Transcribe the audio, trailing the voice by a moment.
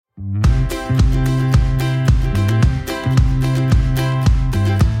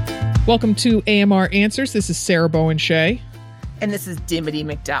Welcome to AMR Answers. This is Sarah Bowen Shea. And this is Dimity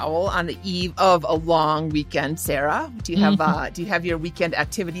McDowell on the eve of a long weekend. Sarah, do you have your weekend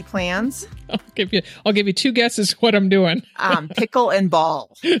activity plans? I'll give you two guesses what I'm doing. Pickle and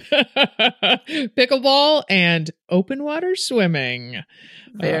ball. Pickleball and open water swimming.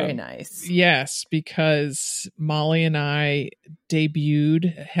 Very nice. Yes, because Molly and I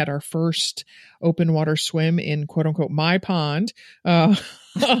had our first open water swim in quote unquote my pond. The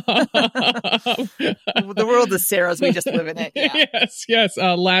world is Sarah's. We just live in it. Yeah. Yes.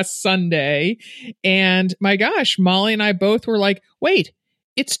 Last Sunday. And my gosh, Molly and I both were like, wait,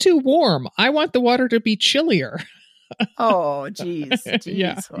 it's too warm. I want the water to be chillier. Oh, geez.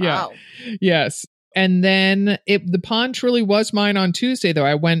 Yeah. Wow. Yes. And then the pond truly was mine on Tuesday, though.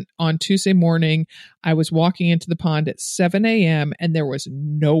 I went on Tuesday morning. I was walking into the pond at 7 a.m. and there was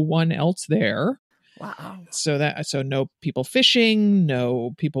no one else there. Wow. So no people fishing,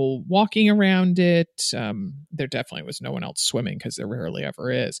 no people walking around it. There definitely was no one else swimming because there rarely ever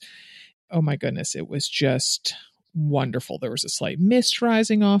is. Oh my goodness. It was just wonderful. There was a slight mist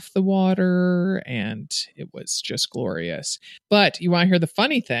rising off the water and it was just glorious. But you want to hear the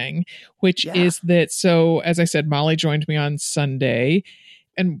funny thing, which is that, so as I said, Molly joined me on Sunday.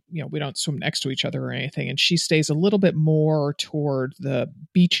 And, we don't swim next to each other or anything. And she stays a little bit more toward the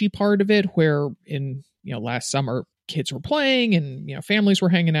beachy part of it where last summer kids were playing and, families were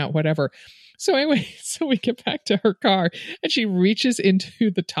hanging out, whatever. So anyway, we get back to her car and she reaches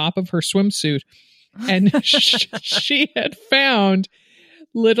into the top of her swimsuit and she had found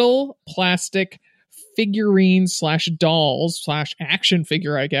little plastic figurines / dolls / action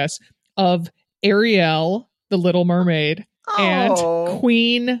figure, I guess, of Ariel, the Little Mermaid. And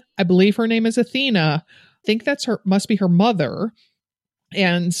Queen, I believe her name is Athena. I think must be her mother.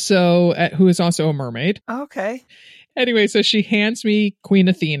 And so, who is also a mermaid. Okay. Anyway, so she hands me Queen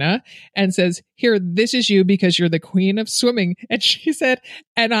Athena and says, here, this is you because you're the queen of swimming. And she said,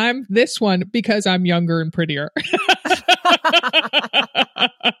 and I'm this one because I'm younger and prettier.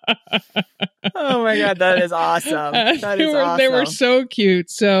 Oh my God, that is awesome. They were so cute.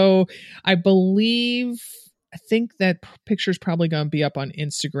 So I think that picture's probably going to be up on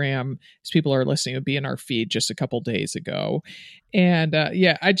Instagram as people are listening. It'll be in our feed just a couple days ago. And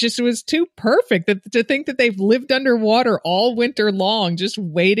it was too perfect to think that they've lived underwater all winter long, just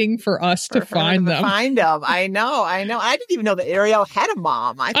waiting for us to find them. I know. I didn't even know that Ariel had a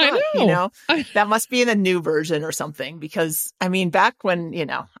mom. I thought, that must be in a new version or something because, back when,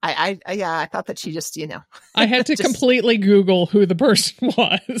 I thought that she just, I had to completely Google who the person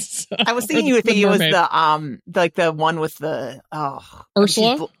was. I was thinking you would think it was the one with the,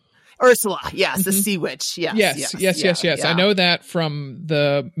 Ursula? Ursula, yes, the sea witch. Yes. I know that from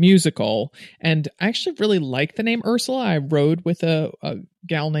the musical, and I actually really like the name Ursula. I rode with a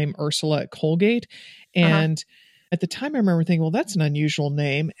gal named Ursula at Colgate, and at the time I remember thinking, well, that's an unusual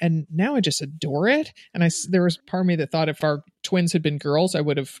name, and now I just adore it. And there was part of me that thought if our twins had been girls, I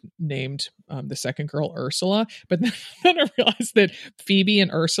would have named the second girl Ursula. But then I realized that Phoebe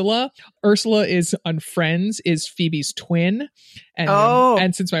and Ursula is on Friends is Phoebe's twin.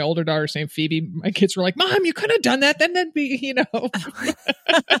 And since my older daughter's named Phoebe, my kids were like, Mom, you could have done that. Then that'd be,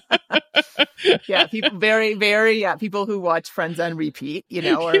 Yeah, people very, very, people who watch Friends on repeat,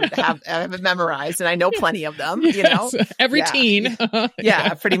 or have it memorized. And I know plenty of them, Every teen.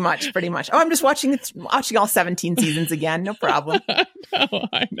 Yeah, pretty much. Oh, I'm just watching all 17 seasons again. No problem.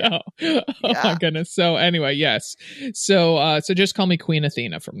 I know. Oh my goodness. So anyway, yes. So just call me Queen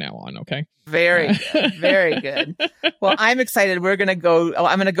Athena from now on. Okay. Very good. Very good. Well, I'm excited. I'm going to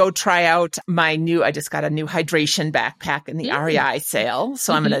go try out I just got a new hydration backpack in the REI sale.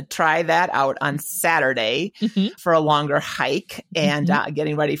 So I'm going to try that out on Saturday for a longer hike and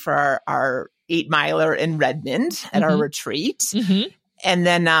getting ready for our 8-miler in Redmond at our retreat. And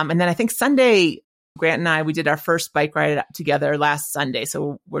then I think Sunday, Grant and I, we did our first bike ride together last Sunday.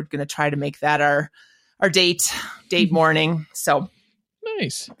 So we're going to try to make that our date morning. So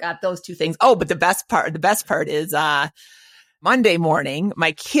nice. Got those two things. Oh, but the best part is, Monday morning,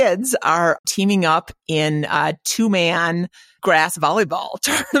 my kids are teaming up in a 2-man grass volleyball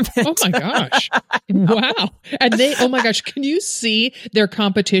tournament. Oh my gosh. Wow. And oh my gosh, can you see their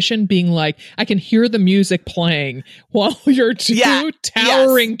competition being like, I can hear the music playing while your two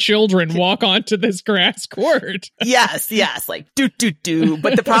towering children walk onto this grass court. Yes. Like do.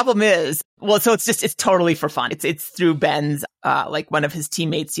 But the problem is, so it's totally for fun. It's through Ben's, one of his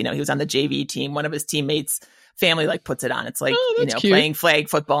teammates, he was on the JV team. One of his teammates family like puts it on. It's like, Oh, that's cute. playing flag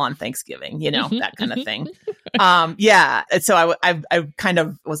football on Thanksgiving, that kind of thing. Yeah. And so I kind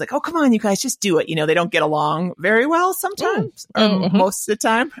of was like, oh, come on, you guys, just do it. They don't get along very well sometimes, most of the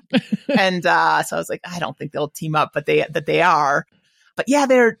time. And so I was like, I don't think they'll team up, but they are. But yeah,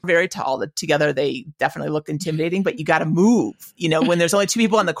 they're very tall. Together, they definitely look intimidating, but you got to move. When there's only two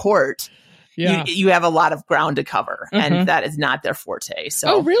people on the court, you have a lot of ground to cover, and that is not their forte.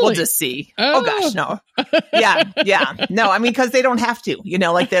 So we'll just see. Oh gosh, no. Yeah. No, I mean, because they don't have to,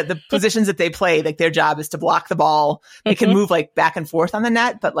 like the positions that they play, like their job is to block the ball. They can move like back and forth on the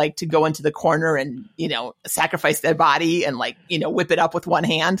net, but like to go into the corner and, sacrifice their body and like, whip it up with one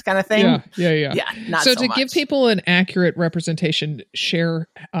hand kind of thing. Yeah. Not so to much. Give people an accurate representation, share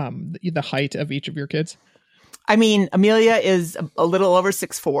the height of each of your kids. I mean, Amelia is a little over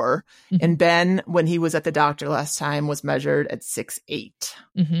 6'4", and Ben, when he was at the doctor last time, was measured at 6'8".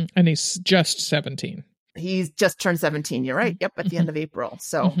 And he's just 17. He's just turned 17. You're right. Yep. At the end of April.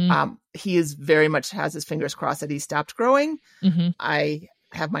 So he is very much has his fingers crossed that he stopped growing. I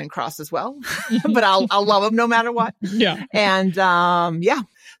have mine crossed as well, but I'll love him no matter what. Yeah. And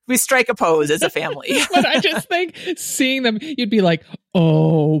we strike a pose as a family. But I just think seeing them, you'd be like,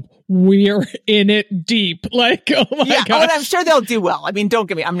 oh, we're in it deep. Like, oh my God. Oh, and I'm sure they'll do well. I mean, don't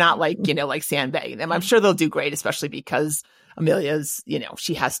get me, I'm not like, like sandbagging them. I'm sure they'll do great, especially because Amelia's,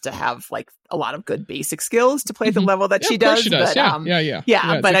 she has to have like a lot of good basic skills to play at the level that she does. But,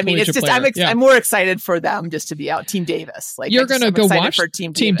 but I mean, it's just, I'm more excited for them just to be out. Team Davis. Like you're going to go watch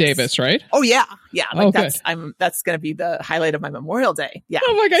Team Davis, right? Oh yeah. Yeah. Like that's going to be the highlight of my Memorial Day. Yeah.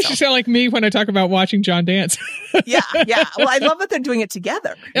 Oh my gosh. You sound like me when I talk about watching John dance. Yeah. Well, I love that they're doing it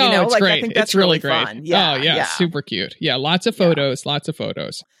together. It's great. I think that's it's really great. Fun. Yeah. Super cute. Yeah. Lots of photos.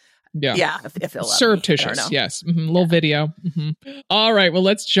 Yeah. If they'll surreptitious. Yes. Little video. All right. Well,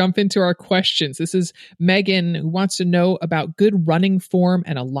 let's jump into our questions. This is Megan, who wants to know about good running form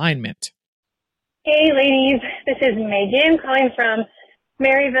and alignment. Hey, ladies. This is Megan calling from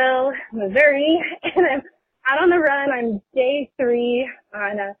Maryville, Missouri, and I'm out on the run. I'm day 3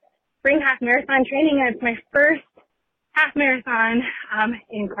 on a spring half marathon training, and it's my first half marathon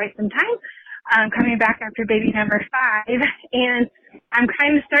in quite some time. Coming back after baby number 5, and I'm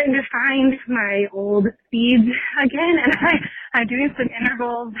kind of starting to find my old speeds again, and I'm doing some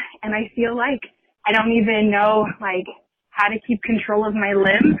intervals, and I feel like I don't even know like how to keep control of my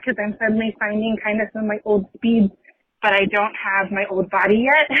limbs because I'm suddenly finding kind of some of my old speeds, but I don't have my old body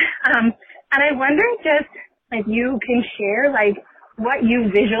yet. And I wonder just if you can share like what you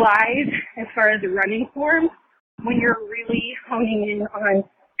visualize as far as running form when you're really honing in on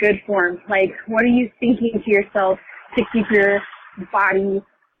good form. Like, what are you thinking to yourself to keep your body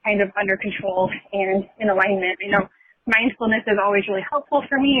kind of under control and in alignment? I know mindfulness is always really helpful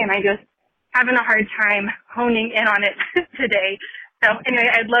for me, and I just having a hard time honing in on it today. So anyway,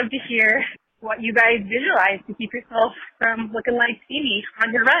 I'd love to hear what you guys visualize to keep yourself from looking like Stevie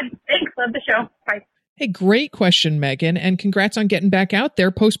on your run. Thanks. Love the show. Bye. Hey, great question, Megan, and congrats on getting back out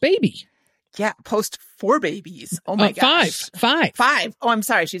there post-baby. Yeah, post 4 babies. Oh my gosh. 5. Oh, I'm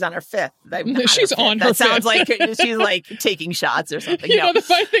sorry. She's on her 5th. She's on her 5th. That sounds like she's like taking shots or something. The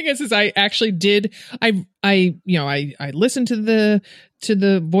funny thing is I actually did. I listened to the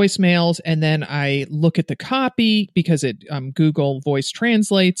voicemails, and then I look at the copy because it Google Voice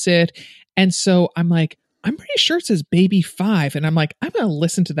translates it, and so I'm like, I'm pretty sure it says baby 5. And I'm like, I'm going to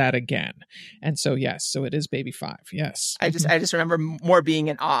listen to that again. And so, yes, so it is baby 5. Yes. I just remember more being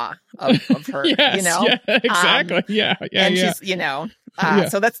in awe of her, yes, Yeah, exactly.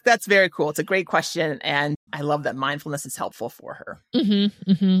 She's, so that's very cool. It's a great question. And I love that mindfulness is helpful for her.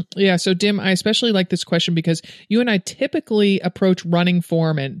 Yeah. So Dim, I especially like this question because you and I typically approach running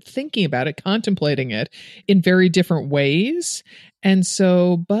form and thinking about it, contemplating it in very different ways. And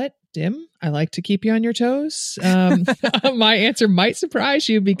so, but Dim, I like to keep you on your toes. My answer might surprise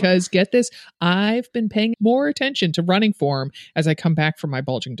you because get this, I've been paying more attention to running form as I come back from my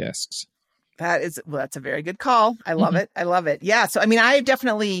bulging discs. That's a very good call. I love it. I love it. Yeah. So, I mean, I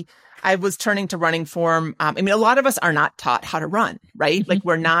was turning to running form. I mean, a lot of us are not taught how to run, right? Like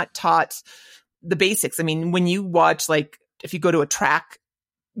we're not taught the basics. I mean, when you watch, like, if you go to a track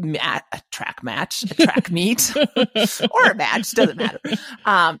meet or a match, doesn't matter.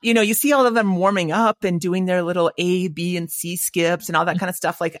 You see all of them warming up and doing their little A, B, and C skips and all that kind of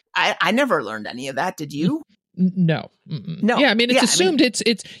stuff. Like I never learned any of that. Did you? No. No. Yeah, I mean, it's assumed it's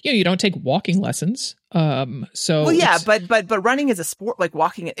you don't take walking lessons. So well, yeah, but running is a sport like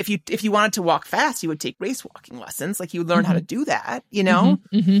walking. If you wanted to walk fast, you would take race walking lessons. Like you would learn how to do that.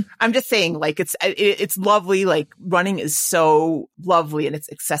 I'm just saying, like it's lovely. Like running is so lovely in its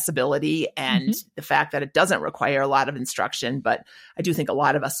accessibility and the fact that it doesn't require a lot of instruction. But I do think a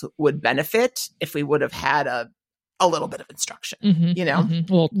lot of us would benefit if we would have had a little bit of instruction,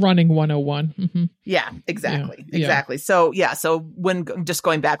 Well, running 101. Yeah, exactly. Yeah. Exactly. So, so when just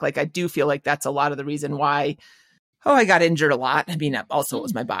going back, like, I do feel like that's a lot of the reason why, I got injured a lot. I mean, also it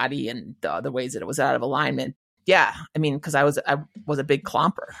was my body and the other ways that it was out of alignment. Yeah. I mean, cause I was a big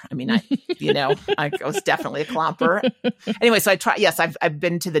clomper. I mean, I was definitely a clomper. Anyway, so I've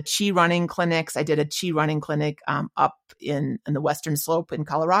been to the chi running clinics. I did a chi running clinic, up in the Western Slope in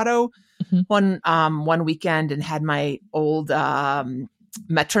Colorado one weekend and had my old,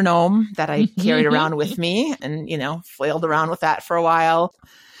 metronome that I carried around with me and, flailed around with that for a while.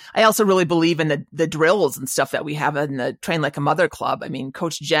 I also really believe in the drills and stuff that we have in the Train Like a Mother Club. I mean,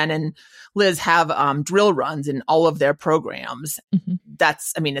 Coach Jen and Liz have drill runs in all of their programs.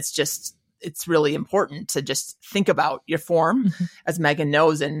 It's really important to just think about your form, as Megan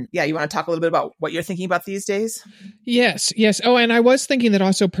knows. And you want to talk a little bit about what you're thinking about these days? Yes. Oh, and I was thinking that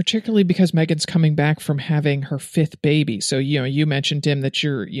also, particularly because Megan's coming back from having her 5th baby. So, you mentioned, Tim, that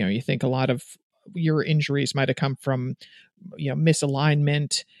you think a lot of your injuries might have come from,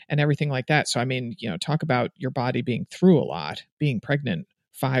 misalignment and everything like that. So, I mean, talk about your body being through a lot, being pregnant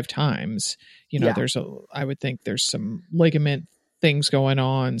 5 times, I would think there's some ligament things going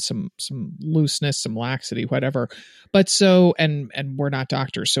on, some looseness, some laxity, whatever. But so, and we're not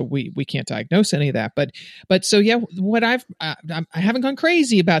doctors, so we can't diagnose any of that. But so, what I haven't gone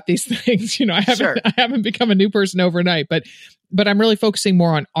crazy about these things, I haven't become a new person overnight, but I'm really focusing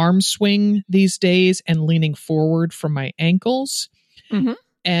more on arm swing these days and leaning forward from my ankles.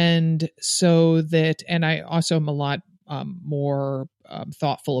 And so that, and I also am a lot more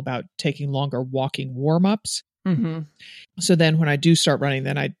thoughtful about taking longer walking warm-ups. So then when I do start running,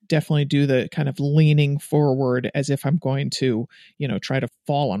 then I definitely do the kind of leaning forward as if I'm going to, try to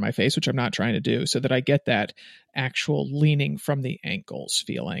fall on my face, which I'm not trying to do, so that I get that actual leaning from the ankles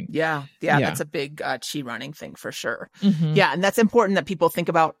feeling. Yeah. That's a big chi running thing for sure. Yeah. And that's important that people think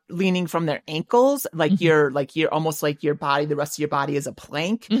about leaning from their ankles, like you're almost like your body, the rest of your body is a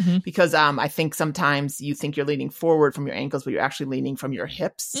plank, because I think sometimes you think you're leaning forward from your ankles, but you're actually leaning from your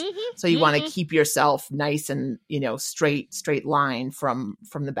hips. So you want to keep yourself nice and, straight line from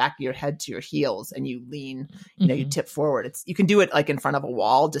the back of your head to your heels, and you lean, you tip forward. You can do it like in front of a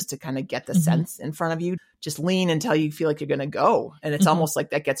wall just to kind of get the sense in front of you. Just lean until you feel like you're going to go. And it's almost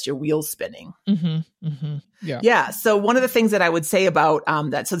like that gets your wheels spinning. Yeah. So one of the things that I would say about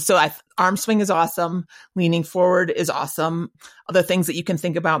that, so arm swing is awesome. Leaning forward is awesome. Other things that you can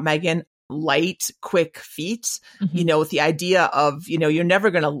think about, Megan, light, quick feet, with the idea of, you're never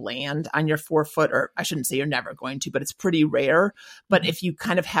going to land on your forefoot, or I shouldn't say you're never going to, but it's pretty rare. But if you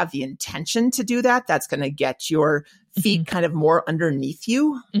kind of have the intention to do that, that's going to get your feet kind of more underneath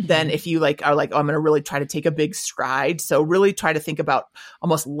you than if you are like, oh, I'm going to really try to take a big stride. So really try to think about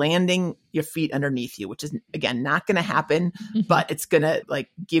almost landing your feet underneath you, which is, again, not going to happen, but it's going to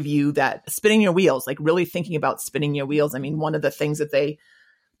give you that spinning your wheels, really thinking about spinning your wheels. I mean, one of the things that they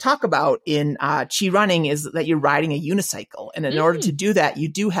talk about in chi running is that you're riding a unicycle. And in order to do that, you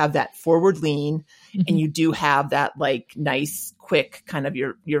do have that forward lean and you do have that nice, quick kind of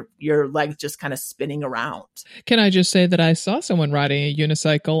your legs just kind of spinning around. Can I just say that I saw someone riding a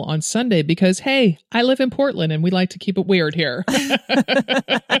unicycle on Sunday because, hey, I live in Portland and we like to keep it weird here.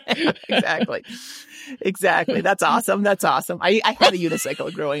 Exactly. That's awesome. I had a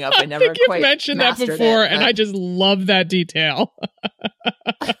unicycle growing up. I never think you've mentioned that before, and I just love that detail.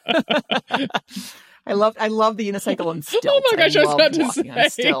 I love the unicycle on stilts. Oh my gosh, I was about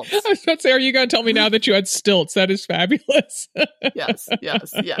to say, are you going to tell me now that you had stilts? That is fabulous. Yes.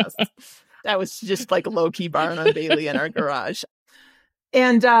 That was just low key Barn on Bailey in our garage.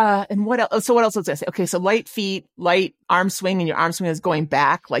 And what else? So what else was I say? Okay. So light feet, light arm swing, and your arm swing is going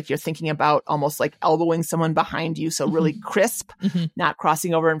back. You're thinking about almost elbowing someone behind you. So really crisp, not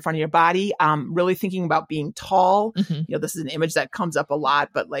crossing over in front of your body. Really thinking about being tall. This is an image that comes up a lot,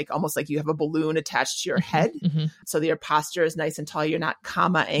 but almost like you have a balloon attached to your head. So that your posture is nice and tall. You're not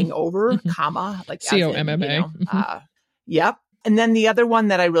comma-ing over, comma, COMMA. Yep. And then the other one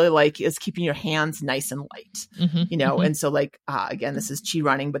that I really like is keeping your hands nice and light, and so again, this is chi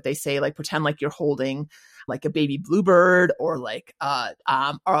running, but they say pretend like you're holding like a baby bluebird or like,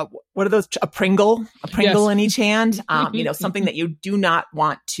 or what are those? A Pringle in each hand. Something that you do not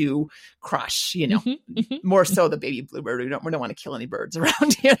want to crush, more so the baby bluebird. We don't want to kill any birds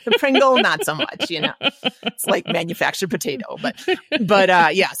around here. The Pringle, not so much, it's like manufactured potato,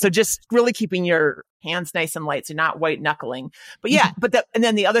 but yeah. So just really keeping your hands nice and light. So not white knuckling, but yeah, and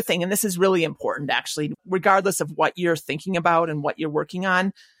then the other thing, and this is really important actually, regardless of what you're thinking about and what you're working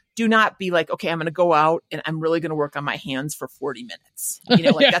on, do not be like, okay, I'm going to go out and I'm really going to work on my hands for 40 minutes.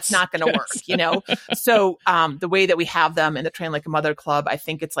 That's not going to work, So the way that we have them in the Train Like a Mother Club, I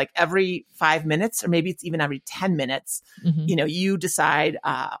think it's like every 5 minutes, or maybe it's even every 10 minutes, you decide,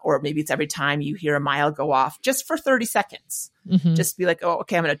 or maybe it's every time you hear a mile go off just for 30 seconds. Just be like, oh,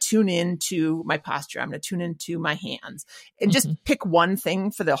 okay, I'm going to tune into my posture. I'm going to tune into my hands and just pick one thing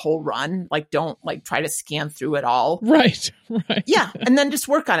for the whole run. Like, don't like try to scan through it all. Right. Yeah. And then just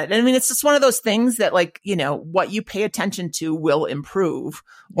work on it. I mean, it's just one of those things that like, what you pay attention to will improve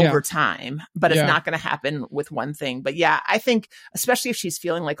over time, but it's not going to happen with one thing. But yeah, I think especially if she's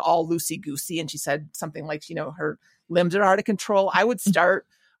feeling like all loosey goosey and she said something like, her limbs are out of control, I would start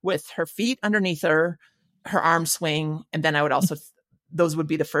with her feet underneath her arm swing. And then I would also, those would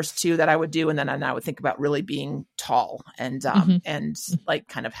be the first two that I would do. And then I would think about really being tall and like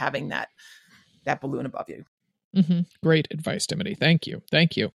kind of having that balloon above you. Great advice, Dimity. Thank you.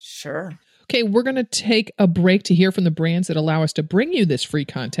 Sure. Okay, we're going to take a break to hear from the brands that allow us to bring you this free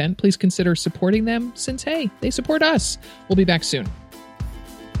content. Please consider supporting them since, hey, they support us. We'll be back soon.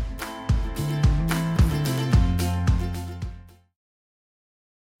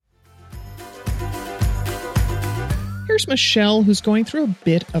 Here's Michelle, who's going through a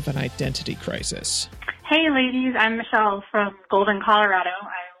bit of an identity crisis. Hey, ladies. I'm Michelle from Golden, Colorado.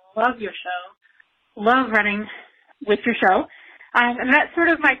 I love your show. Love running with your show. And that's sort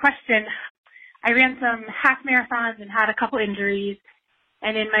of my question. I ran some half marathons and had a couple injuries.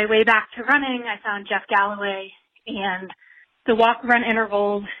 And in my way back to running, I found Jeff Galloway and the walk-run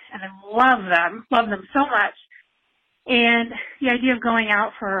intervals, and I love them so much. And the idea of going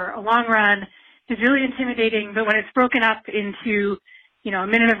out for a long run is really intimidating, but when it's broken up into, a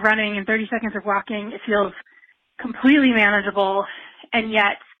minute of running and 30 seconds of walking, it feels completely manageable, and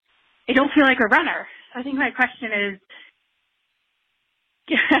yet I don't feel like a runner. I think my question is,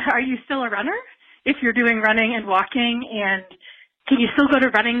 are you still a runner if you're doing running and walking, and can you still go to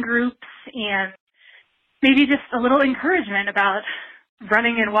running groups, and maybe just a little encouragement about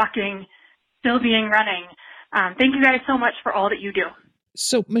running and walking still being running. Thank you guys so much for all that you do.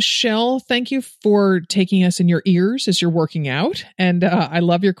 So, Michelle, thank you for taking us in your ears as you're working out. And I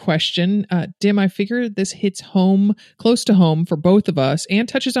love your question. Dim, I figure this hits close to home for both of us, and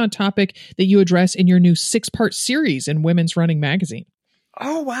touches on a topic that you address in your new 6-part series in Women's Running Magazine.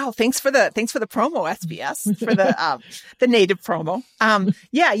 Oh, wow. Thanks for the promo, SBS, for the native promo.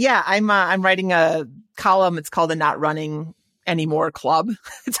 Yeah. I'm writing a column. It's called the Not Running Anymore Club.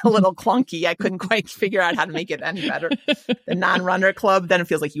 It's a little clunky. I couldn't quite figure out how to make it any better. The non-runner club, then it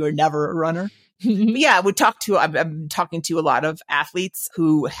feels like you were never a runner. Yeah, I'm talking to a lot of athletes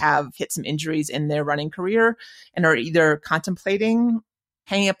who have hit some injuries in their running career and are either contemplating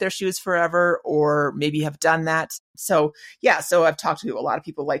hanging up their shoes forever or maybe have done that. So I've talked to a lot of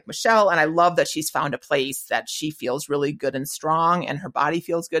people like Michelle, and I love that she's found a place that she feels really good and strong and her body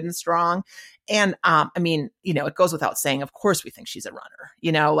feels good and strong. And it goes without saying, of course we think she's a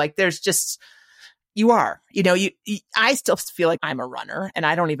runner, like there's just, you are, I still feel like I'm a runner and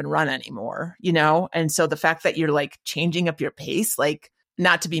I don't even run anymore, And so the fact that you're like changing up your pace, like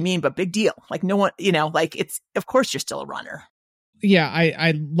not to be mean, but big deal. Like no one, it's, of course you're still a runner. Yeah,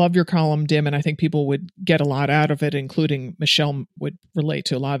 I love your column, Dim, and I think people would get a lot out of it, including Michelle would relate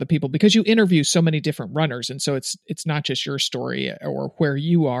to a lot of the people, because you interview so many different runners. And so it's not just your story or where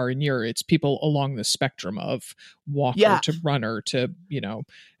you are it's people along the spectrum of walker to runner to,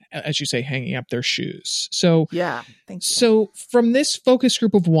 as you say, hanging up their shoes. So yeah, thank you. So from this focus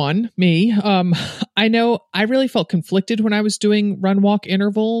group of one, me, I know I really felt conflicted when I was doing run walk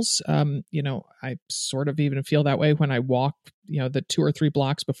intervals. I sort of even feel that way when I walk, the 2 or 3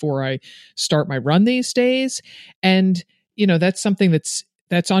 blocks before I start my run these days. And, that's something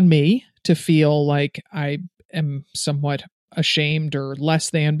that's on me to feel like I am somewhat ashamed or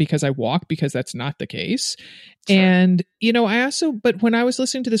less than because I walk, because that's not the case. Sure. And, but when I was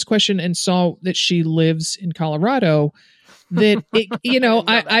listening to this question and saw that she lives in Colorado, that,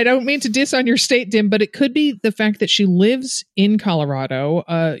 I don't mean to diss on your state, Dim, but it could be the fact that she lives in Colorado,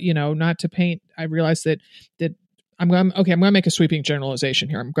 not to paint. I realize that I'm going to make a sweeping generalization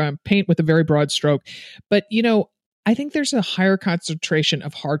here. I'm going to paint with a very broad stroke, but, I think there's a higher concentration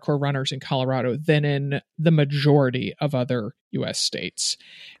of hardcore runners in Colorado than in the majority of other U.S. states.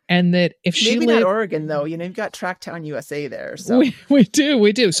 And that if she maybe not Oregon though, you've got Tracktown USA there. So we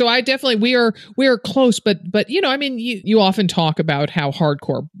do. So I definitely, we are close, but you often talk about how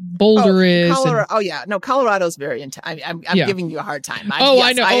hardcore Boulder is. Colorado's very intense. I'm giving you a hard time.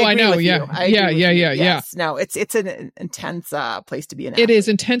 I know. Yeah. No, it's an intense place to be in. It is.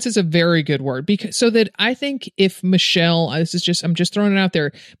 Intense is a very good word, because so that I think if Michelle, I'm just throwing it out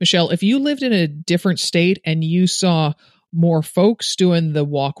there, Michelle, if you lived in a different state and you saw more folks doing the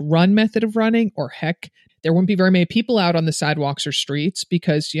walk run method of running, or heck, there wouldn't be very many people out on the sidewalks or streets,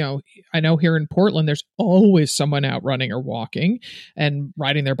 because, I know here in Portland, there's always someone out running or walking and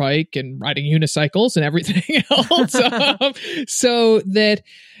riding their bike and riding unicycles and everything else. So that,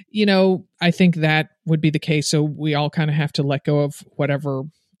 I think that would be the case. So we all kind of have to let go of whatever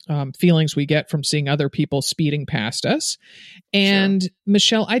feelings we get from seeing other people speeding past us. And sure.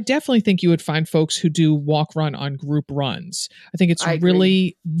 Michelle, I definitely think you would find folks who do walk run on group runs. I think it's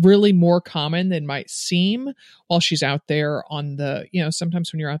really, really more common than might seem while she's out there on the,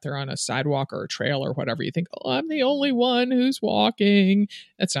 sometimes when you're out there on a sidewalk or a trail or whatever, you think, oh, I'm the only one who's walking.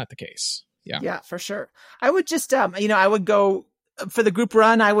 That's not the case. Yeah, for sure. I would just, I would go for the group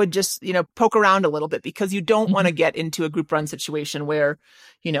run. I would just, poke around a little bit, because you don't want to get into a group run situation where,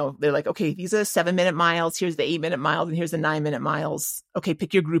 they're like, okay, these are 7-minute miles. Here's the 8-minute miles, and here's the 9-minute miles. Okay,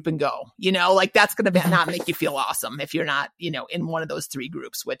 pick your group and go. That's going to not make you feel awesome if you're not, in one of those 3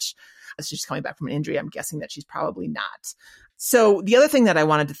 groups. Which, as she's coming back from an injury, I'm guessing that she's probably not. So the other thing that I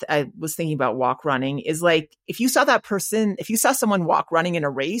was thinking about walk running is, like, if you saw someone walk running in a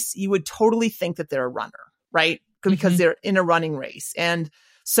race, you would totally think that they're a runner, right? Because they're in a running race. And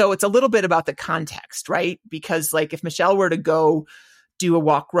so it's a little bit about the context, right? Because, like, if Michelle were to go do a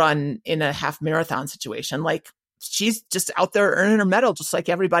walk run in a half marathon situation, like, she's just out there earning her medal just like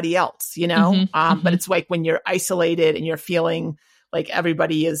everybody else, but it's like when you're isolated and you're feeling like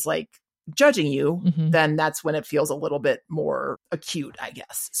everybody is like judging you, then that's when it feels a little bit more acute, I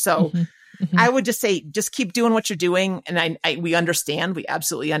guess. So I would just say, just keep doing what you're doing. And we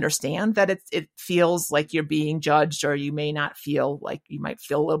absolutely understand that it feels like you're being judged, or you may not feel like, you might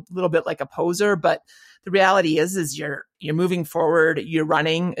feel a little bit like a poser, but the reality is you're moving forward, you're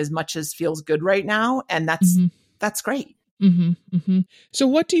running as much as feels good right now. And that's great. So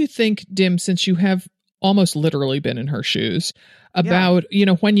what do you think, Dim, since you have almost literally been in her shoes, about,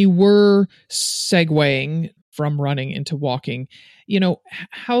 when you were segueing from running into walking,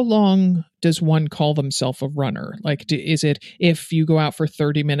 how long does one call themselves a runner? Like, is it if you go out for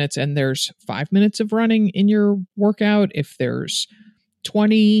 30 minutes and there's 5 minutes of running in your workout, if there's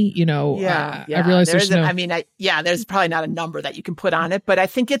 20, I realize there's probably not a number that you can put on it, but I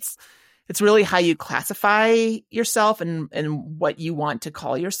think it's really how you classify yourself and what you want to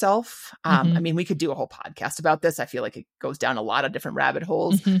call yourself. We could do a whole podcast about this. I feel like it goes down a lot of different rabbit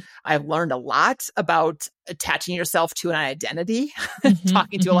holes. I've learned a lot about attaching yourself to an identity,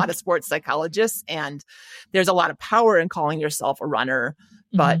 talking to a lot of sports psychologists, and there's a lot of power in calling yourself a runner.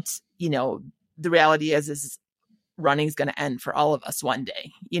 But, the reality is running is going to end for all of us one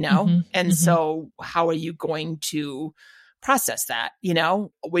day, and so how are you going to process that,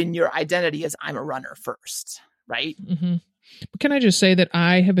 when your identity is I'm a runner first, right? Can I just say that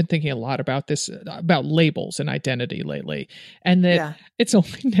I have been thinking a lot about this, about labels and identity lately, and that it's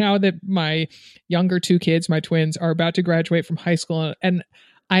only now that my younger 2 kids, my twins, are about to graduate from high school, and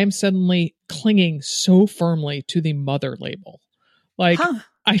I am suddenly clinging so firmly to the mother label. Like,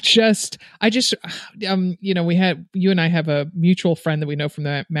 I just, you and I have a mutual friend that we know from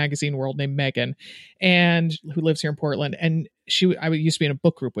the magazine world named Megan, and who lives here in Portland. And I used to be in a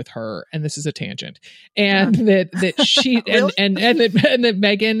book group with her, and this is a tangent. And that she, really? and that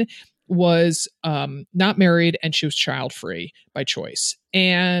Megan was not married, and she was child free by choice.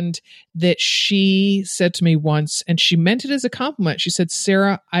 And that she said to me once, and she meant it as a compliment. She said,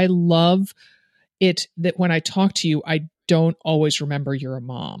 "Sarah, I love it that when I talk to you, I don't always remember you're a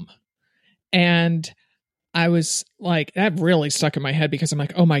mom." And I was like, that really stuck in my head, because I'm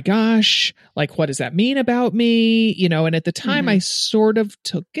like, oh my gosh, like, what does that mean about me? And at the time I sort of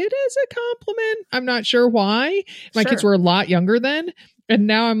took it as a compliment. I'm not sure why. My kids were a lot younger then. And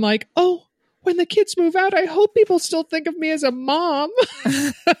now I'm like, oh, when the kids move out, I hope people still think of me as a mom.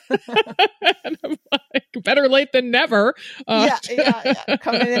 And I'm like, better late than never.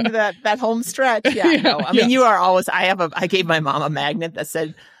 Coming into that home stretch. You are always, I gave my mom a magnet that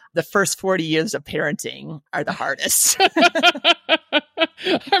said, the first 40 years of parenting are the hardest.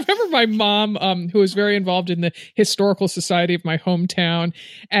 I remember my mom, who was very involved in the historical society of my hometown,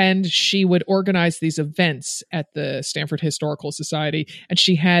 and she would organize these events at the Stanford Historical Society. And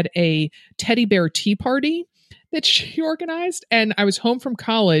she had a teddy bear tea party that she organized. And I was home from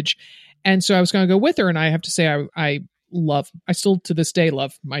college. And so I was going to go with her. And I have to say, I still to this day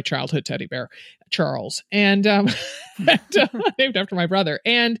love my childhood teddy bear, Charles, and named after my brother.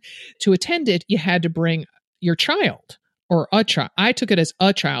 And to attend it, you had to bring your child or a child. I took it as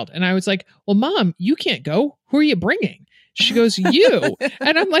a child. And I was like, well, Mom, you can't go. Who are you bringing? She goes, you.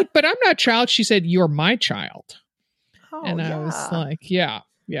 And I'm like, but I'm not a child. She said, you're my child. Oh, and I was like, yeah.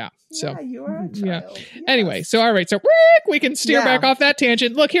 So you are a child. Yeah. Yes. Anyway, so all right, so we can steer back off that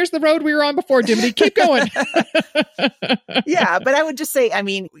tangent. Look, here's the road we were on before, Dimity. Keep going. Yeah, but I would just say, I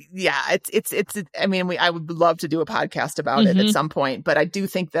mean, yeah, it's. I mean, I would love to do a podcast about it at some point, but I do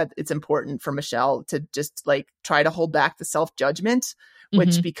think that it's important for Michelle to just like try to hold back the self-judgment,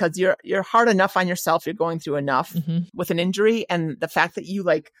 which because you're hard enough on yourself, you're going through enough with an injury, and the fact that you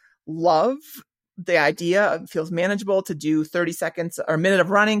like love the idea, it feels manageable to do 30 seconds or a minute of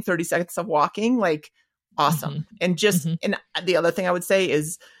running, 30 seconds of walking, like awesome. And just, and the other thing I would say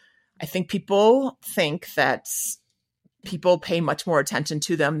is I think people think that people pay much more attention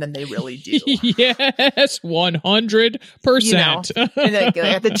to them than they really do. Yes, 100%. You know? And like,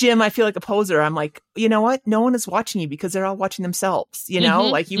 at the gym, I feel like a poser. I'm like, you know what? No one is watching you because they're all watching themselves. You know,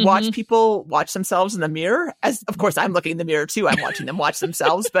 like you watch people watch themselves in the mirror. As of course, I'm looking in the mirror too. I'm watching them watch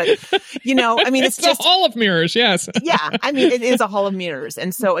themselves. But you know, I mean, it's just a hall of mirrors. Yes. Yeah, I mean, it is a hall of mirrors.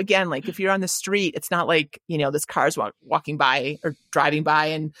 And so again, like if you're on the street, it's not like, you know, this car's walking by or driving by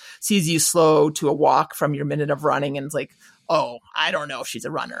and sees you slow to a walk from your minute of running and it's like, oh, I don't know if she's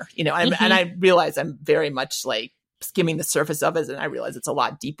a runner, you know, and I realize I'm very much like skimming the surface of it. And I realize it's a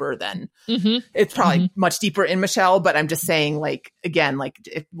lot deeper than it's probably much deeper in Michelle, but I'm just saying like, again, like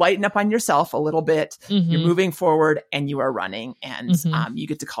lighten up on yourself a little bit. You're moving forward and you are running and you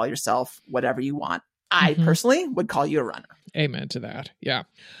get to call yourself whatever you want. I personally would call you a runner. Amen to that. Yeah.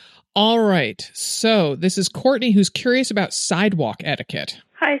 All right. So this is Courtney, who's curious about sidewalk etiquette.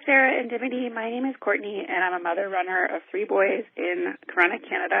 Hi, Sarah and Dimity. My name is Courtney, and I'm a mother runner of 3 boys in Corona,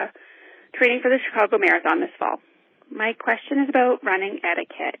 Canada, training for the Chicago Marathon this fall. My question is about running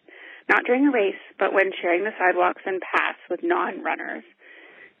etiquette, not during a race, but when sharing the sidewalks and paths with non-runners.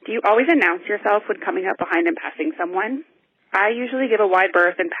 Do you always announce yourself when coming up behind and passing someone? I usually give a wide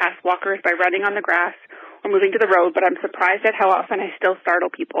berth and pass walkers by running on the grass or moving to the road, but I'm surprised at how often I still startle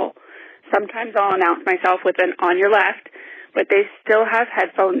people. Sometimes I'll announce myself with an "on your left," but they still have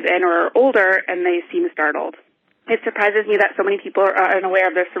headphones in or are older and they seem startled. It surprises me that so many people are unaware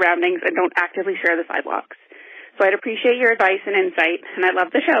of their surroundings and don't actively share the sidewalks. So I'd appreciate your advice and insight, and I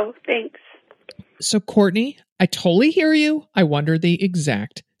love the show. Thanks. So Courtney, I totally hear you. I wonder the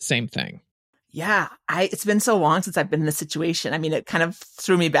exact same thing. Yeah, it's been so long since I've been in this situation. I mean, it kind of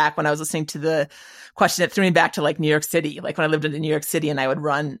threw me back when I was listening to the question. It threw me back to like New York City, like when I lived in New York City and I would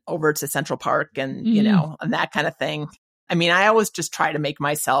run over to Central Park and, you know, and that kind of thing. I mean, I always just try to make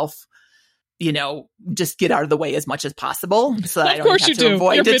myself, you know, just get out of the way as much as possible so that I don't have to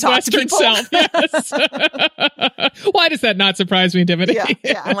avoid to talk to people. Self, yes. Why does that not surprise me, Dimity?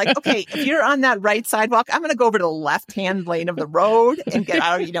 Yeah. I'm like, okay, if you're on that right sidewalk, I'm going to go over to the left-hand lane of the road and get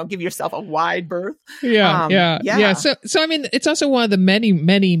out, you know, give yourself a wide berth. Yeah. So I mean, it's also one of the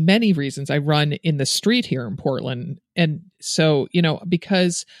many reasons I run in the street here in Portland. And so, you know,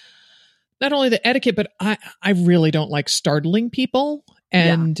 because not only the etiquette, but I really don't like startling people.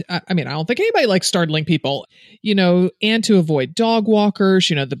 And I mean, I don't think anybody likes startling people, you know, and to avoid dog walkers,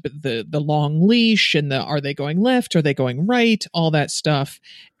 you know, the long leash and are they going left? Are they going right? All that stuff.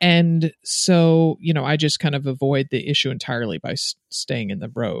 And so, you know, I just kind of avoid the issue entirely by staying in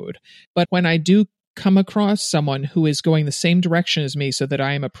the road. But when I do come across someone who is going the same direction as me so that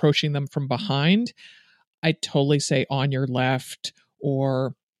I am approaching them from behind, I totally say on your left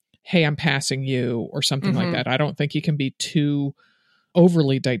or, hey, I'm passing you or something like that. I don't think you can be too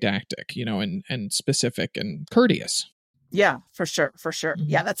overly didactic, you know, and specific and courteous. Yeah, for sure.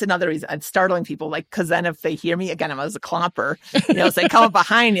 Yeah, that's another reason. It's startling people, like, because then if they hear me again, I'm as a clomper, you know, so they come up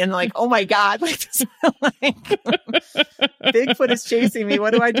behind and like, oh my God, like, Bigfoot is chasing me.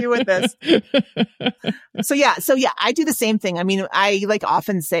 What do I do with this? So yeah, I do the same thing. I mean, I like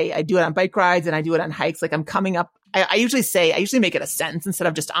often say I do it on bike rides and I do it on hikes. Like I'm coming up I usually make it a sentence instead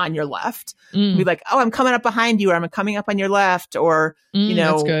of just on your left. Be like, oh, I'm coming up behind you, or I'm coming up on your left, or,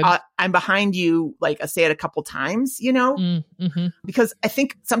 I'm behind you. Like I say it a couple times, because I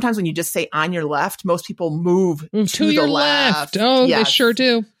think sometimes when you just say on your left, most people move to your left. Oh, yes. They sure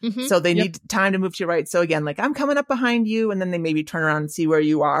do. Mm-hmm. So they need time to move to your right. So again, like I'm coming up behind you, and then they maybe turn around and see where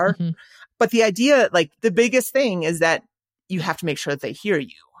you are. Mm-hmm. But the idea, like the biggest thing is that you have to make sure that they hear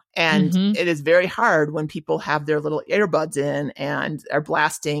you. And it is very hard when people have their little earbuds in and are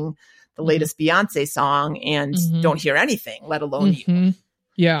blasting the latest Beyonce song and don't hear anything, let alone you.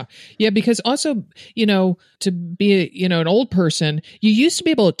 Yeah. Yeah. Because also, to be, an old person, you used to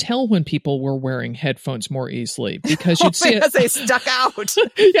be able to tell when people were wearing headphones more easily because you'd see it. They stuck out.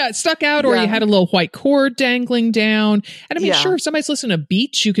 Yeah. It stuck out, or you had a little white cord dangling down. And I mean, sure, if somebody's listening to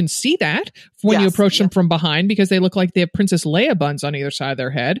Beats, you can see that when you approach them from behind because they look like they have Princess Leia buns on either side of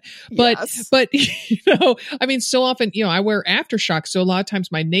their head. But, I mean, so often, I wear aftershock. So a lot of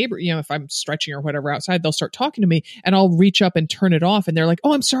times my neighbor, if I'm stretching or whatever outside, they'll start talking to me and I'll reach up and turn it off. And they're like,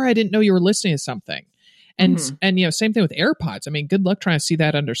 oh, I'm sorry, I didn't know you were listening to something. And same thing with AirPods. I mean, good luck trying to see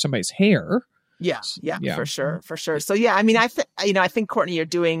that under somebody's hair. Yeah, for sure. So yeah, I mean, I think Courtney, you're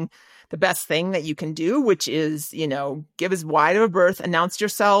doing the best thing that you can do, which is, give as wide of a berth, announce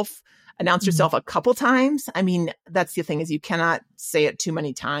yourself a couple times. I mean, that's the thing is you cannot say it too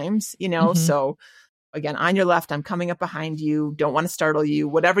many times, so again, on your left, I'm coming up behind you, don't want to startle you,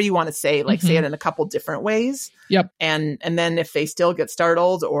 whatever you want to say, like say it in a couple different ways. Yep. And then if they still get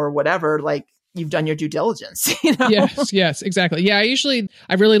startled or whatever, like you've done your due diligence, Yes, exactly. Yeah. I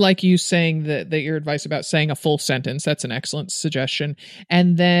really like you saying that your advice about saying a full sentence. That's an excellent suggestion.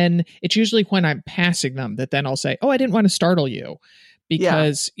 And then it's usually when I'm passing them that then I'll say, oh, I didn't want to startle you.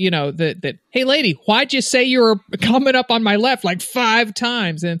 Because, that, hey, lady, why'd you say you were coming up on my left like 5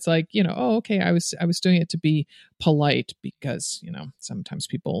 times? And it's like, oh, okay, I was doing it to be polite because, sometimes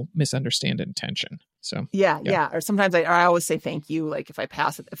people misunderstand intention. So, yeah. Or sometimes I always say thank you. Like if I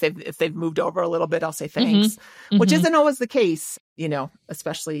pass it, if they've moved over a little bit, I'll say thanks, which isn't always the case.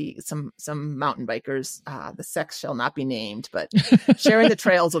 Especially some mountain bikers, the sex shall not be named, but sharing the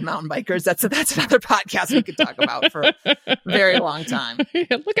trails with mountain bikers, that's another podcast we could talk about for a very long time. Look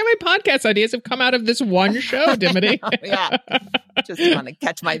at my podcast ideas have come out of this one show, Dimity. Yeah. Just want to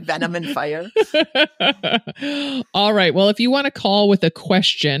catch my venom and fire. All right. Well, if you want to call with a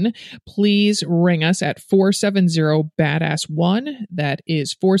question, please ring us at 470-BADASS-1. That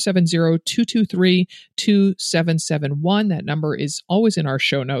is 470-223-2771. That number is always in our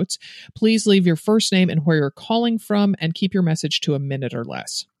show notes. Please leave your first name and where you're calling from and keep your message to a minute or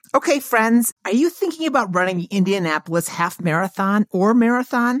less. Okay, friends, are you thinking about running the Indianapolis Half Marathon or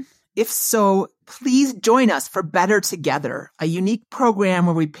Marathon? If so, please join us for Better Together, a unique program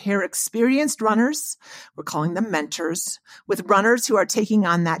where we pair experienced runners, we're calling them mentors, with runners who are taking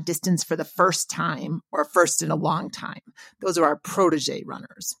on that distance for the first time or first in a long time. Those are our protege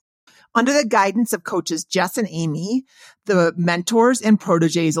runners. Under the guidance of coaches Jess and Amy, the mentors and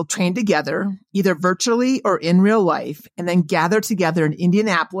proteges will train together, either virtually or in real life, and then gather together in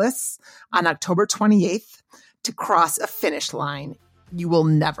Indianapolis on October 28th to cross a finish line you will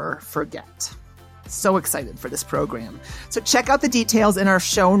never forget. So excited for this program. So check out the details in our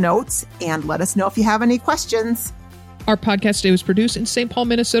show notes and let us know if you have any questions. Our podcast today was produced in St. Paul,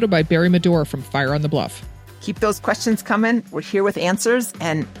 Minnesota by Barry Medora from Fire on the Bluff. Keep those questions coming. We're here with answers.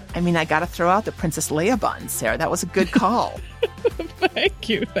 And I mean, I got to throw out the Princess Leia bun, Sarah. That was a good call. Thank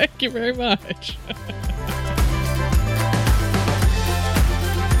you. Thank you very much.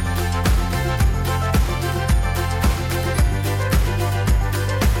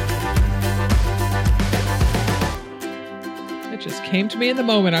 It just came to me in the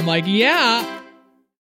moment. I'm like, yeah.